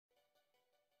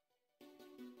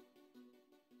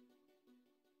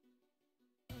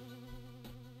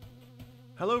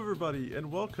Hello everybody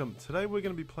and welcome. Today we're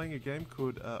going to be playing a game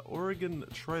called Oregon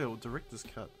Trail Director's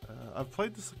Cut. I've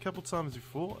played this a couple times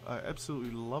before. I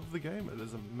absolutely love the game. It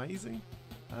is amazing.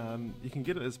 You can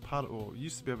get it as part of, or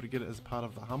used to be able to get it as part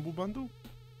of the Humble Bundle.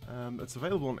 It's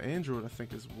available on Android I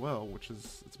think as well,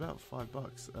 it's about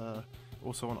 $5.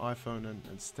 Also on iPhone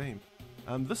and Steam.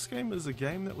 This game is a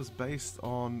game that was based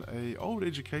on an old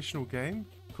educational game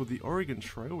called the Oregon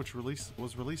Trail, which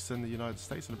was released in the United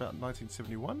States in about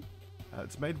 1971.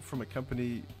 It's made from a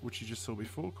company which you just saw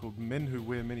before called Men Who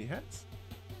Wear Many Hats.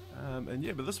 And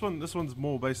yeah, but this one's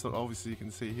more based on, obviously you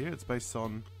can see here, it's based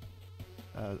on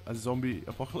a zombie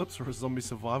apocalypse or a zombie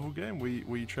survival game where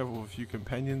you travel with a few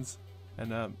companions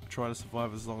and try to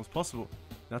survive as long as possible.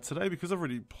 Now today, because I've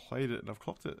already played it and I've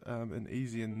clocked it in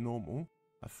easy and normal,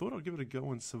 I thought I'd give it a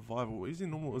go in survival. Easy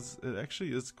and normal it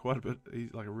actually is quite a bit easy,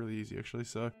 like really easy actually,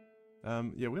 so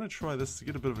yeah, we're going to try this to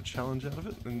get a bit of a challenge out of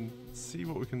it and see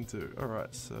what we can do.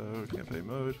 Alright, so campaign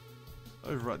mode,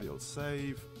 overwrite the old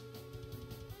save,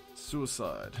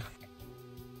 suicide,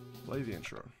 play the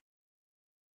intro.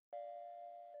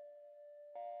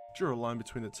 Draw a line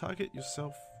between the target,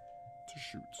 yourself, to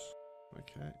shoot.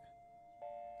 Okay.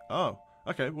 Oh,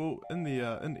 okay, well in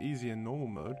easy and normal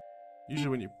mode, usually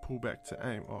when you pull back to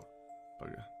aim, oh,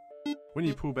 bugger. When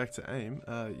you pull back to aim,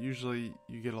 usually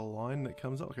you get a line that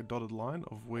comes up, like a dotted line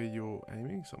of where you're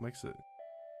aiming, so it makes it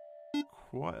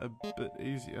quite a bit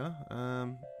easier.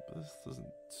 This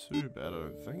isn't too bad, I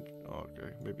don't think. Oh,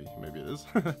 okay, maybe it is.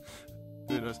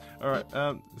 Who knows? Alright,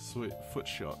 sweet, foot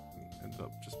shot. Ended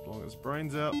up just blowing his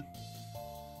brains out.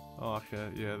 Oh, okay,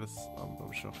 yeah, this,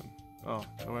 I'm shocking. Oh,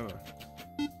 wait a minute.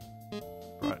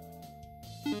 Right.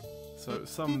 So,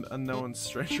 some unknown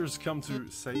stranger has come to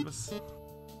save us.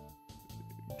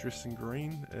 Dressed in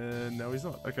green, and now he's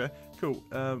not. Okay, cool.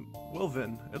 Well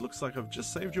then, it looks like I've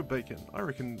just saved your bacon. I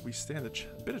reckon we stand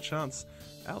a better chance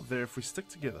out there if we stick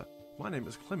together. My name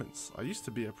is Clements. I used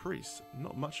to be a priest.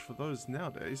 Not much for those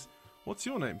nowadays. What's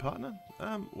your name, partner?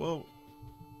 Well,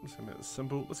 let's make this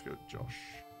simple. Let's go Josh.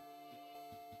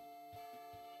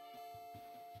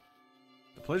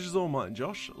 The pleasure's all mine,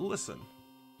 Josh. Listen.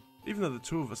 Even though the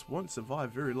two of us won't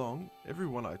survive very long,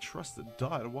 everyone I trusted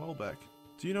died a while back.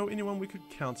 Do you know anyone we could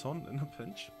count on in a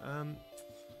pinch? Who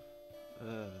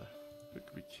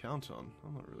could we count on?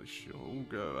 I'm not really sure. We'll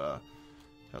go,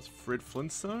 how's Fred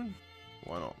Flintstone?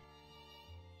 Why not?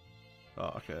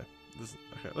 Oh, okay.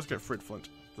 Okay, let's go Fred Flint.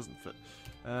 Doesn't fit.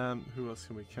 Who else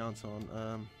can we count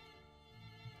on?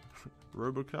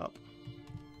 Robocop.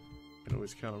 Can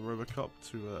always count on Robocop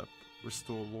to,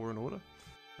 restore law and order.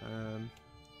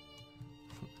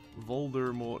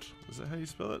 Voldemort. Is that how you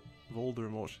spell it?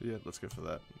 Voldemort. Yeah, let's go for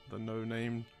that. The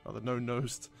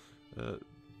no-nosed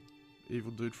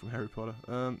evil dude from Harry Potter.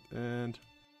 And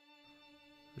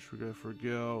who should we go for a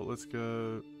girl? Let's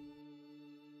go.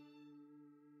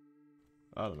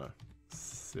 I don't know.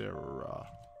 Sarah.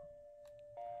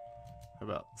 How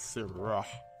about Sarah?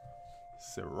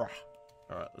 Sarah.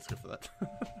 Alright, let's go for that.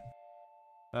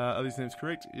 Are these names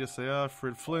correct? Yes, they are.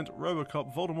 Fred Flint,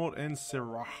 Robocop, Voldemort, and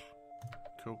Sarah.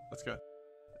 Cool, let's go.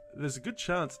 There's a good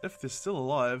chance, if they're still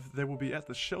alive, they will be at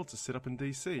the shelter set up in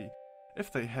DC.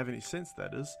 If they have any sense,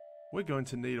 that is. We're going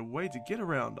to need a way to get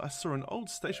around. I saw an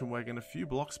old station wagon a few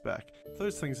blocks back.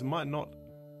 Those things might not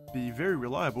be very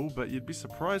reliable, but you'd be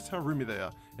surprised how roomy they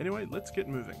are. Anyway, let's get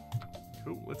moving.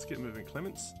 Cool, let's get moving,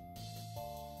 Clements.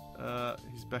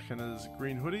 He's back in his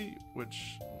green hoodie,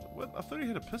 which... What? I thought he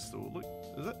had a pistol. Look,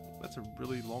 that's a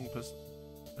really long pistol.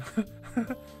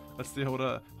 That's the old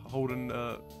Holden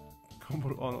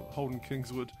Holden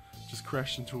Kingswood just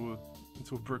crashed into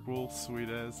a brick wall. Sweet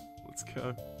as. Let's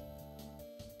go.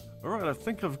 Alright, I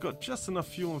think I've got just enough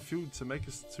fuel and fuel to make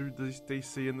us to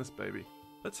DC in this baby.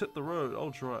 Let's hit the road. I'll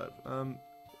drive.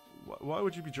 Why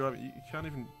would you be driving? You can't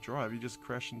even drive. You just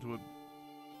crashed into a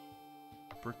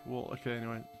brick wall. Okay,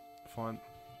 anyway, fine.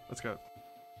 Let's go.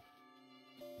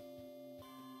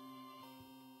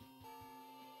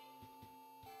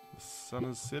 The sun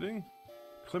is setting.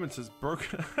 Clements is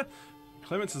broken.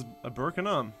 Clements is a broken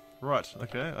arm. Right,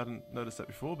 okay, I didn't notice that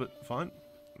before, but fine.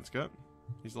 Let's go.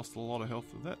 He's lost a lot of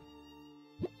health with that.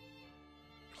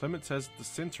 Clements has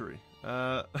Dysentery.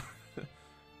 For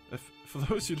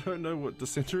those who don't know what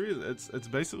Dysentery is, it's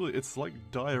basically, it's like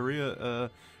diarrhea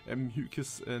and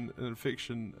mucus and an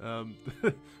infection.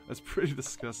 It's pretty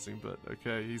disgusting, but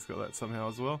okay, he's got that somehow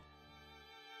as well.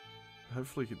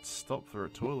 Hopefully he could stop for a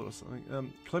toilet or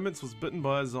something. Clements was bitten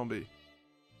by a zombie.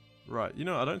 Right, you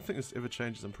know, I don't think this ever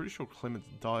changes. I'm pretty sure Clements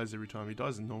dies every time. He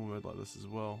dies in normal mode like this as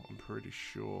well, I'm pretty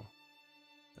sure.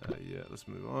 Yeah, let's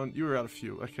move on. You were out of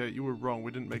fuel. Okay, you were wrong.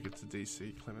 We didn't make it to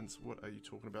DC, Clements. What are you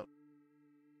talking about?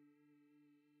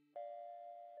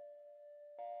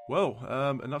 Well,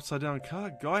 an upside down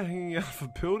car, guy hanging out of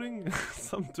a building,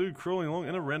 some dude crawling along,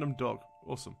 and a random dog.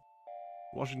 Awesome.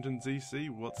 Washington DC,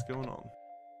 what's going on?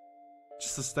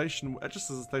 Just as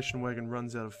the station wagon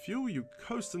runs out of fuel, you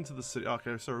coast into the city.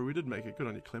 Okay, sorry, we did make it. Good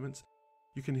on you, Clements.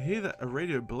 You can hear a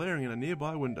radio blaring in a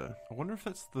nearby window. I wonder if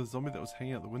that's the zombie that was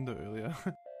hanging out the window earlier.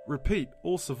 Repeat,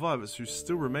 all survivors who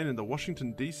still remain in the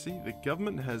Washington DC, the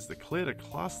government has declared a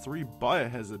Class 3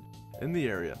 biohazard in the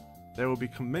area. They will be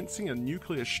commencing a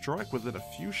nuclear strike within a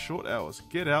few short hours.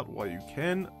 Get out while you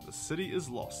can. The city is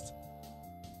lost.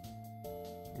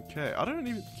 Okay, I don't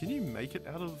even... Can you make it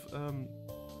out of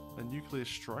a nuclear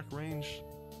strike range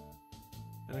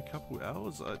in a couple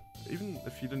hours? Even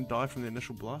if you didn't die from the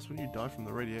initial blast, wouldn't you die from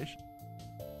the radiation?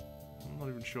 I'm not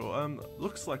even sure.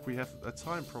 Looks like we have a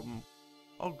time problem.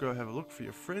 I'll go have a look for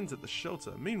your friends at the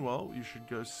shelter. Meanwhile, you should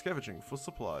go scavenging for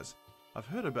supplies. I've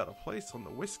heard about a place on the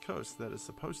west coast that is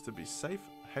supposed to be safe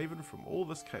haven from all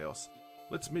this chaos.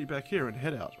 Let's meet back here and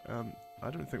head out. I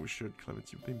don't think we should,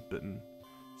 Clements. You've been bitten.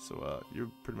 So, you're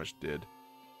pretty much dead.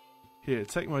 Here,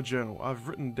 take my journal. I've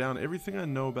written down everything I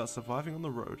know about surviving on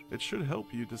the road. It should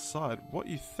help you decide what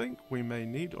you think we may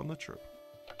need on the trip.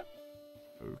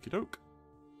 Okie doke.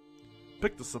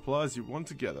 Pick the supplies you want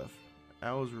together.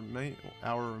 Hour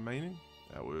remaining?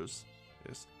 Hours.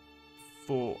 Yes.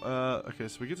 4. Okay,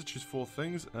 so we get to choose 4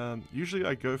 things. Usually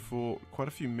I go for quite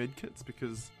a few medkits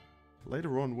because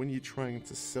later on when you're trying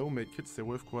to sell medkits, they're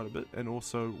worth quite a bit. And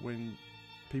also when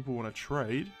people want to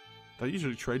trade, they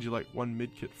usually trade you like 1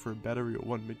 medkit for a battery or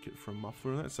 1 medkit for a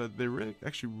muffler and that. So they're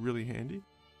actually really handy.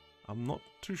 I'm not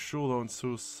too sure though in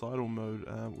suicidal mode.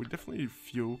 We definitely need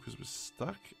fuel because we're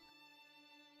stuck.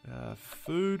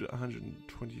 Food,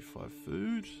 125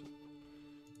 food.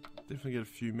 Definitely get a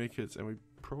few medkits, and we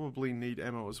probably need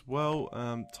ammo as well.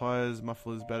 Tires,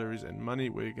 mufflers, batteries, and money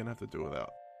we're gonna have to do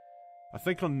without. I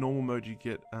think on normal mode you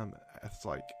get it's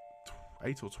like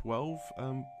 8 or 12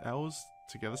 hours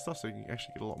to gather stuff, so you can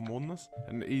actually get a lot more than this.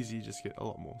 And easy, you just get a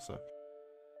lot more. So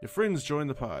your friends join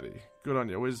the party. Good on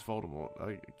you. Where's Voldemort?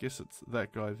 I guess it's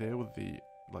that guy there with the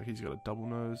he's got a double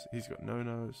nose. He's got no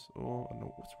nose. Oh, I don't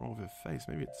know what's wrong with her face.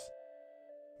 Maybe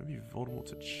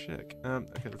Voldemort's a chick.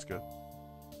 Okay, let's go.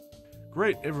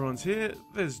 Great, everyone's here.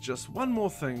 There's just one more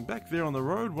thing. Back there on the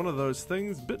road, one of those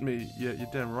things bit me. Yeah, you're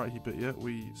damn right he bit you.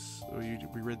 We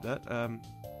read that.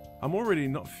 I'm already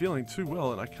not feeling too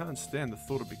well and I can't stand the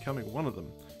thought of becoming one of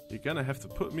them. You're gonna have to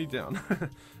put me down.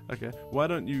 Okay, why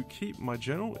don't you keep my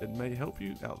journal? It may help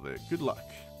you out there. Good luck.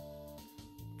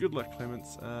 Good luck,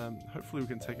 Clements. Hopefully we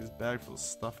can take his bag full of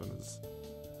stuff and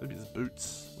maybe his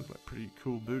boots. Look like pretty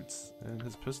cool boots. And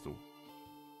his pistol.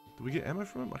 Did we get ammo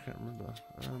from him? I can't remember.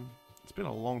 It's been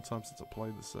a long time since I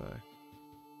played this,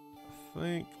 I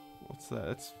think, what's that?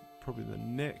 That's probably the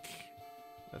neck.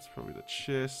 That's probably the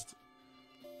chest.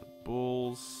 The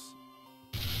balls.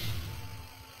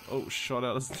 Oh, shot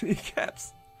out his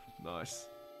kneecaps. Nice.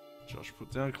 Josh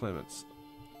put down Clements.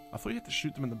 I thought you had to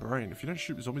shoot them in the brain. If you don't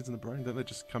shoot zombies in the brain, don't they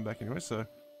just come back anyway? So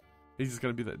he's just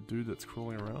gonna be that dude that's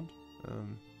crawling around.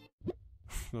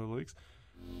 No legs.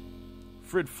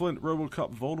 Fred Flint,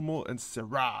 Robocop, Voldemort, and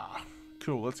Sarah.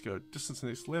 Cool, let's go. Distance to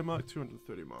the next landmark,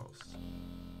 230 miles.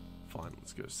 Fine,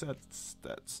 let's go.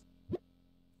 Stats.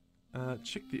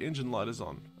 Check the engine light is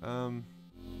on.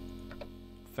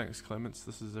 Thanks, Clements.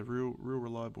 This is a real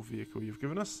reliable vehicle you've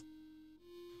given us.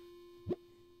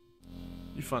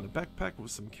 You find a backpack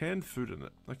with some canned food in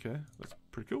it. Okay, that's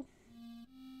pretty cool.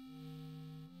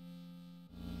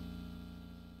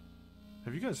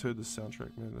 Have you guys heard this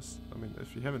soundtrack, man? I mean,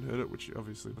 if you haven't heard it, which you're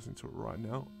obviously listening to it right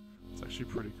now, it's actually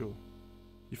pretty cool.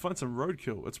 You find some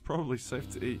roadkill. It's probably safe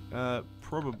to eat.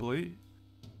 Probably.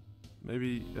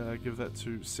 Maybe give that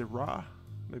to Sarah.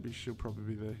 Maybe she'll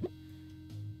probably be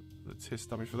the test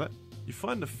dummy for that. You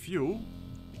find a fuel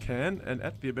can and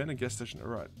at the abandoned gas station.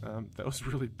 Alright, that was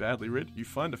really badly read. You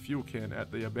find a fuel can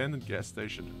at the abandoned gas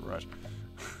station. Right.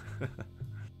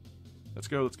 Let's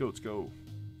go. Just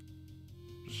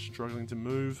struggling to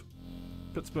move.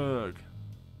 Pittsburgh.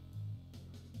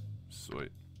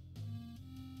 Sweet.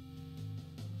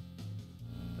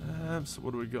 So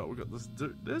what do we got? We got this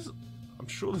dude. I'm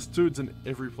sure this dude's in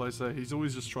every place. He's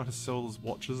always just trying to sell his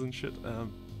watches and shit.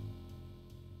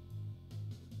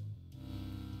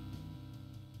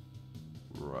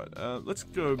 Right. Let's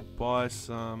go buy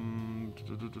some. Okay,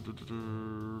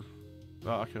 we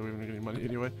haven't got any money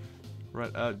anyway.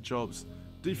 Right. Jobs.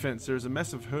 Defense. There is a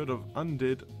massive herd of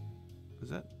undead. Is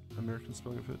that American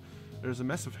spelling of herd? There is a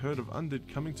massive herd of undead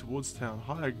coming towards town.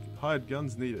 Hired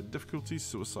guns needed. Difficulty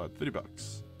suicide.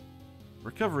 $30.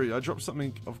 Recovery. I dropped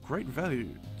something of great value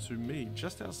to me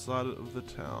just outside of the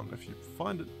town. If you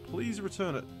find it, please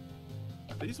return it.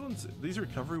 These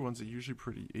recovery ones are usually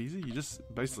pretty easy. You just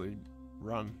basically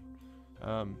run.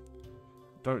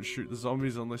 Don't shoot the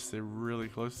zombies unless they're really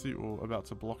close to you or about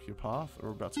to block your path or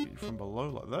about to get you from below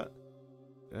like that.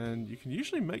 And you can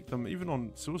usually make them, even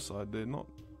on suicide, they're not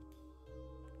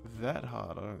that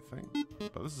hard, I don't think.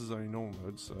 But this is only normal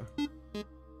mode, so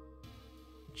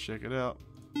check it out.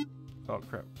 Oh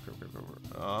crap.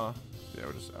 Yeah,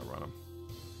 we'll just outrun them.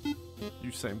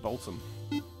 Usain Bolt them.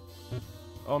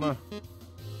 Oh no.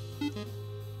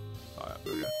 Alright,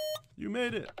 there we go. You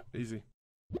made it! Easy.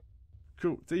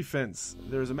 Cool. Defense.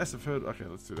 There is a massive herd. Okay,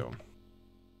 let's do that one.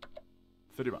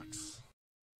 $30.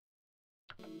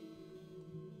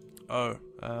 Oh,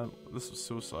 this was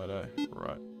suicide, eh?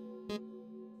 Right.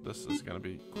 This is going to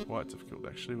be quite difficult,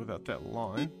 actually, without that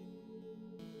line.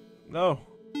 No!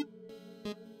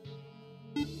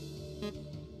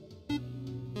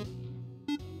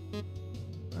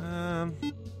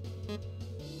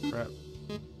 Crap.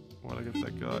 Why'd I go for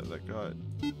that guy?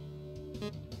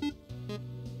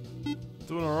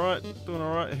 Doing alright.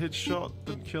 A headshot.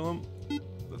 Didn't kill him.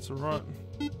 That's alright.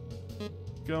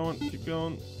 Keep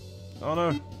going. Oh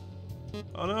no.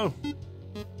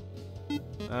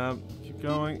 Keep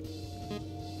going.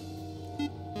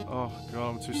 Oh god,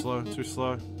 I'm too slow.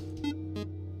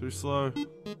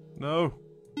 No.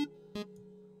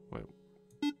 Wait.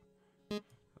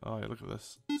 Oh yeah, look at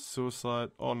this.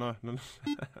 Suicide. Oh no.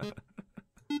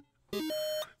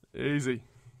 Easy.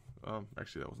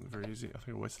 Actually that wasn't very easy. I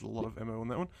think I wasted a lot of ammo on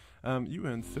that one. You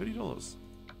earned $30.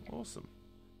 Awesome.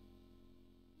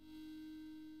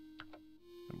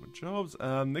 Good jobs.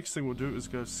 Next thing we'll do is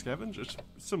go scavenge. It's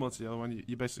similar to the other one.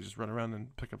 You basically just run around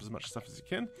and pick up as much stuff as you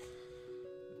can.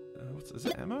 Is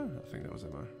it ammo? I think that was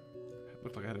ammo. It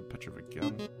looked like I had a picture of a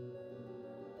gun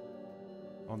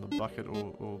on the bucket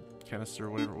or canister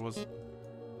or whatever it was.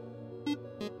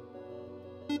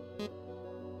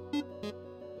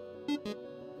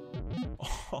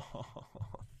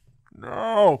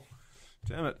 No!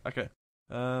 Damn it. Okay.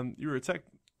 You were attacked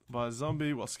by a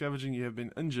zombie while scavenging. You have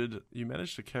been injured. You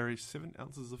managed to carry 7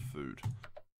 ounces of food.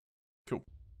 Cool.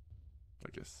 I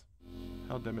guess.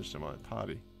 How damaged am I?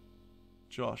 Party.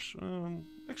 Josh.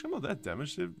 Actually, I'm not that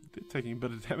damaged. They're taking a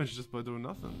bit of damage just by doing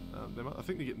nothing. I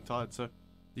think they're getting tired. So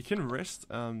you can rest,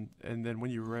 and then when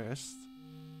you rest,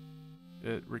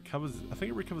 it recovers. I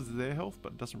think it recovers their health,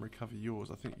 but it doesn't recover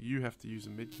yours. I think you have to use a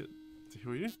medkit to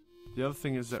heal you. The other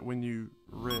thing is that when you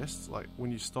rest, like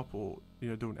when you stop or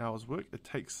do an hour's work, it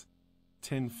takes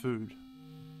 10 food.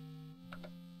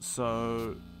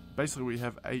 So basically we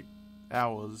have 8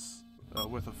 hours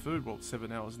worth of food. Well,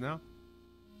 7 hours now.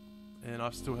 And I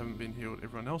still haven't been healed.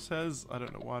 Everyone else has. I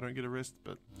don't know why I don't get a rest,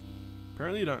 but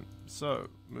apparently you don't. So,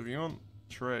 moving on.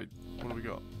 Trade. What do we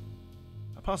got?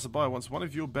 A passerby wants one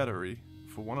of your battery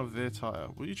for one of their tire.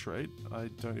 Will you trade? I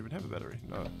don't even have a battery.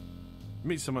 No.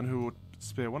 Meet someone who will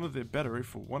spare one of their battery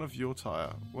for one of your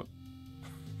tire. What?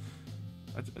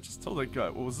 I just told that guy.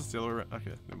 What was this the other way around?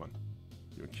 Okay, never mind.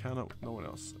 You encounter no one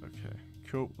else. Okay,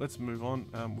 cool. Let's move on.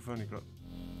 We've only got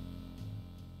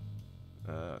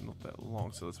not that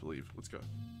long, so let's leave. Let's go.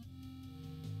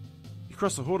 You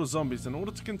cross a horde of zombies. In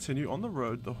order to continue on the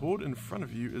road, the horde in front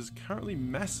of you is currently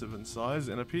massive in size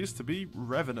and appears to be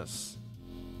ravenous.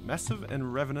 Massive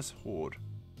and ravenous horde.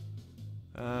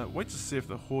 Wait to see if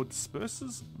the horde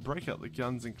disperses, break out the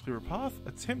guns and clear a path,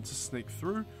 attempt to sneak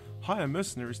through, hire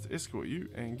mercenaries to escort you,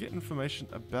 and get information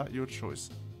about your choice.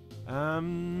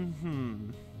 Definitely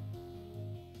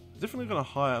gonna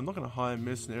hire. I'm not gonna hire a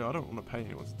mercenary. I don't want to pay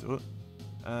anyone to do it.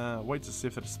 Wait to see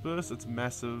if they disperse. It's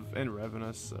massive and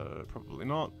ravenous, so probably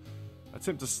not.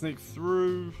 Attempt to sneak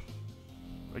through.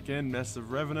 Again,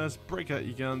 massive, ravenous. Break out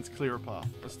your guns, clear a path.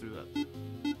 Let's do that.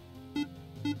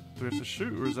 Do we have to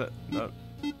shoot, or is that... No.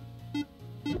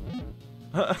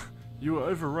 You were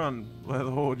overrun by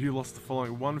the horde. You lost the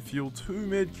following: 1 fuel, 2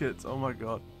 medkits. Oh my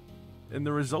god. In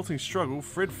the resulting struggle,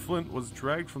 Fred Flint was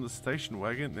dragged from the station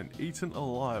wagon and eaten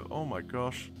alive. Oh my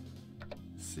gosh.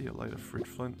 See you later, Fred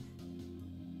Flint.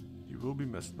 You will be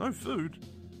missed. No food?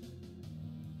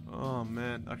 Oh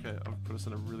man. Okay, I've put us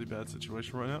in a really bad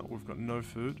situation right now. We've got no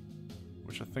food,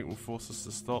 which I think will force us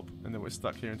to stop, and then we're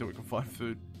stuck here until we can find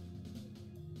food.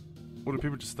 Or do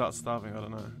people just start starving? I don't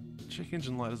know. Check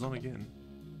engine light is on again.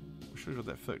 We should have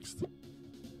got that fixed.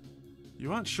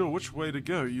 You aren't sure which way to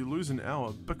go. You lose an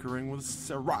hour bickering with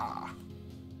Sarah.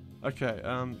 Okay,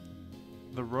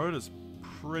 the road is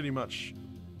pretty much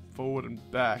forward and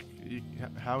back.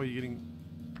 How are you getting...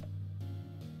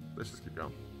 Let's just keep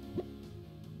going.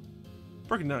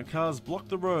 Broken down cars block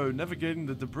the road. Navigating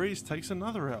the debris takes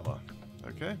another hour.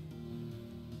 Okay.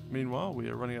 Meanwhile, we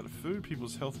are running out of food.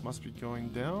 People's health must be going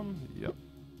down. Yep.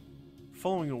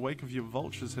 Following a wake of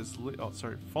vultures has led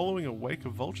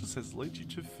you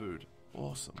to food.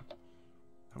 Awesome.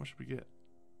 How much did we get?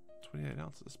 28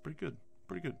 ounces. Pretty good.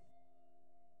 Pretty good.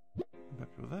 I'm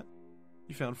happy with that.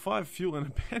 You found 5 fuel in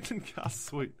an abandoned car.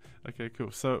 Sweet. Okay,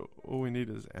 cool. So all we need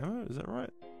is ammo. Is that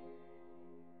right?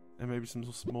 And maybe some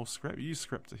more scrap. You use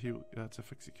scrap to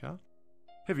fix your car.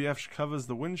 Heavy ash covers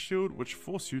the windshield, which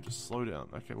force you to slow down.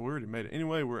 Okay, well, we already made it.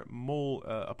 Anyway, we're at Mall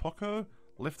Apoco.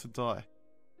 Left to Die.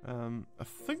 I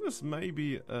think this may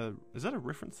be is that a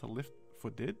reference to Left 4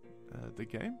 Dead, the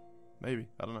game? Maybe,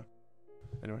 I don't know.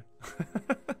 Anyway,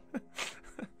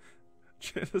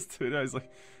 this dude, he's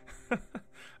like,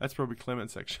 that's probably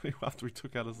Clements actually. After we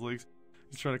took out his legs,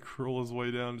 he's trying to crawl his way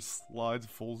down, just slides,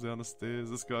 falls down the stairs.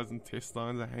 This guy's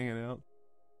intestines are hanging out.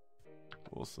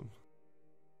 Awesome.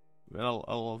 Man,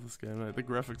 I love this game, mate. The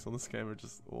graphics on this game are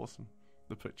just awesome.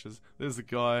 The pictures. There's the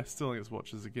guy stealing his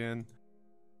watches again.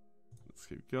 Let's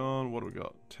keep going. What do we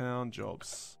got? Town,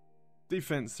 jobs.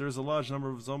 Defense. There is a large number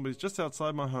of zombies just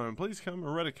outside my home. Please come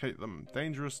eradicate them.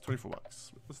 Dangerous. 24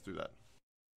 bucks. Let's do that.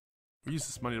 We use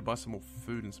this money to buy some more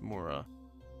food and some more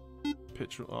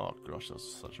petrol. Oh gosh, that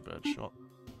was such a bad shot.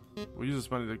 We'll use this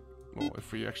money to, well,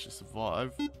 if we actually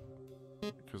survive,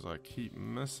 because I keep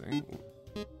missing.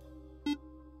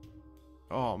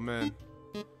 Oh man,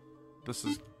 this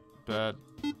is bad.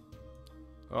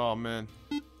 Oh man.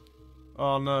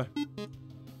 Oh no.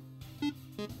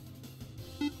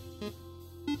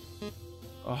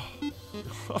 Oh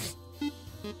God.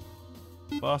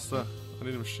 Faster. I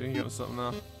need a machine gun or something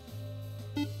now.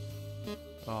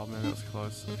 Oh man, that was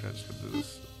close. Okay, just gotta do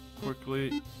this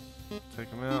quickly. Take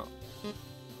him out.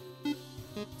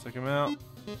 Take him out.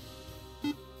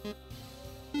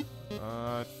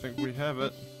 I think we have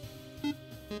it.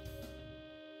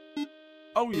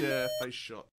 Oh yeah, face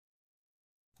shot.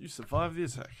 You survived the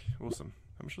attack. Awesome.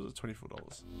 How much was it?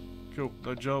 $24. Cool.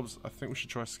 No jobs. I think we should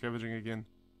try scavenging again.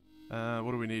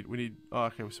 What do we need? We need... Oh,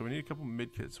 okay, so we need a couple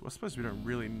medkits. Well, I suppose we don't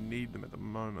really need them at the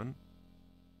moment.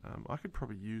 I could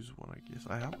probably use one, I guess.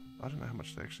 I don't know how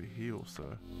much they actually heal,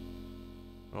 so...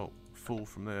 Oh, full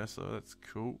from there, so that's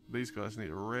cool. These guys need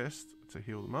a rest to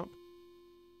heal them up.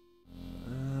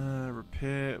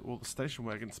 Repair... Well, the station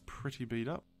wagon's pretty beat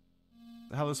up.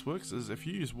 How this works is if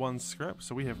you use one scrap,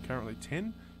 so we have currently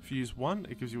 10. If you use one,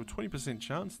 it gives you a 20%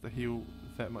 chance to heal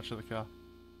that much of the car.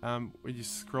 When you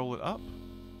scroll it up,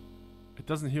 it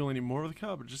doesn't heal any more of the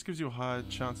car, but it just gives you a higher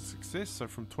chance of success. So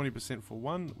from 20% for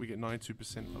 1, we get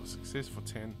 92% of success for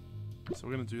 10. So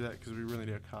we're going to do that because we really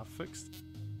need our car fixed.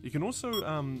 You can also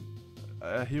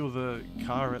heal the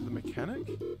car at the mechanic.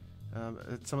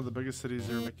 At some of the bigger cities,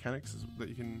 there are mechanics that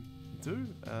you can do.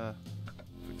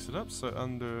 Fix it up. So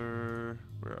under...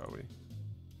 Where are we?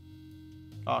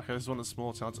 Oh, okay, this is one of the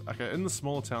smaller towns. Okay, in the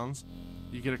smaller towns,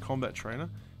 you get a combat trainer.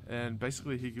 And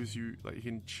basically he gives you, like, you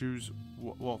can choose,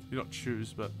 well, you don't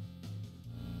choose, but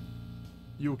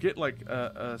you'll get like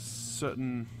a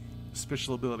certain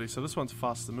special ability. So this one's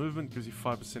faster movement, gives you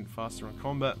 5% faster in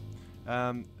combat.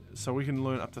 So we can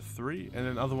learn up to 3, and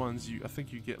then other ones, I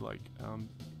think you get like,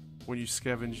 when you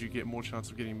scavenge, you get more chance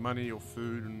of getting money or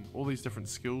food and all these different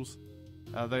skills.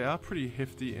 They are pretty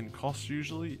hefty in cost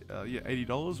usually. Yeah,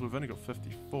 $80, we've only got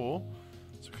 54.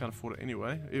 So we can't afford it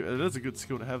anyway. It is a good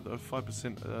skill to have though,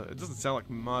 5%. It doesn't sound like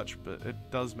much, but it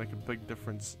does make a big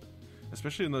difference.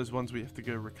 Especially in those ones where you have to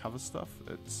go recover stuff.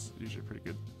 It's usually pretty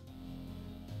good.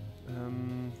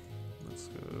 Let's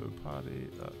go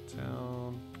party,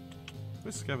 town.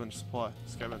 Where's scavenge supply?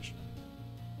 Scavenge.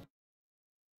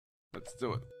 Let's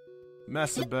do it.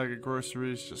 Massive bag of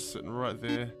groceries just sitting right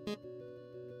there.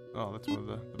 Oh, that's one of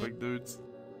the big dudes.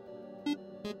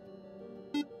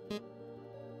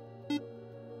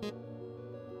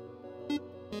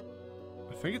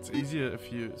 I think it's easier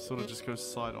if you sort of just go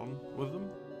side on with them.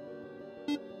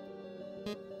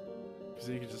 Because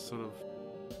then you can just sort of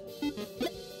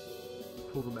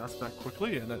pull the mouse back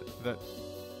quickly, and that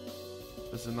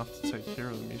is enough to take care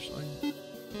of them usually.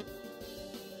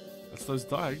 It's those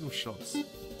diagonal shots.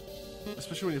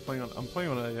 Especially when you're playing on... I'm playing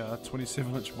on a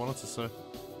 27-inch monitor, so...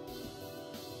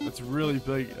 It's really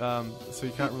big, so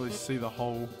you can't really see the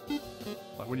whole...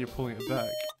 Like when you're pulling it back,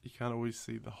 you can't always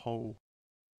see the whole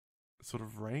sort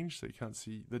of range, so you can't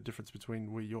see the difference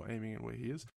between where you're aiming and where he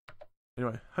is.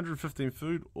 Anyway, 115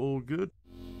 food, all good.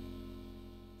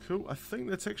 Cool, I think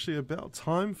that's actually about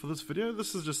time for this video.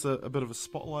 This is just a bit of a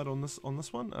spotlight on this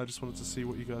one. I just wanted to see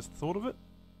what you guys thought of it.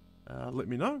 Let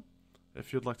me know.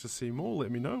 If you'd like to see more, let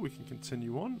me know. We can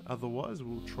continue on. Otherwise,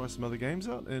 we'll try some other games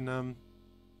out, and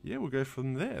yeah, we'll go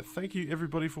from there. Thank you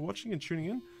everybody for watching and tuning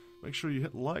in. Make sure you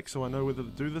hit like so I know whether to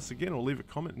do this again, or leave a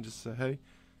comment and just say, hey,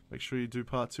 make sure you do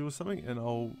part 2 or something, and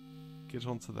I'll get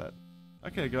onto that.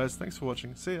 Okay, guys, thanks for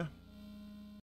watching. See ya.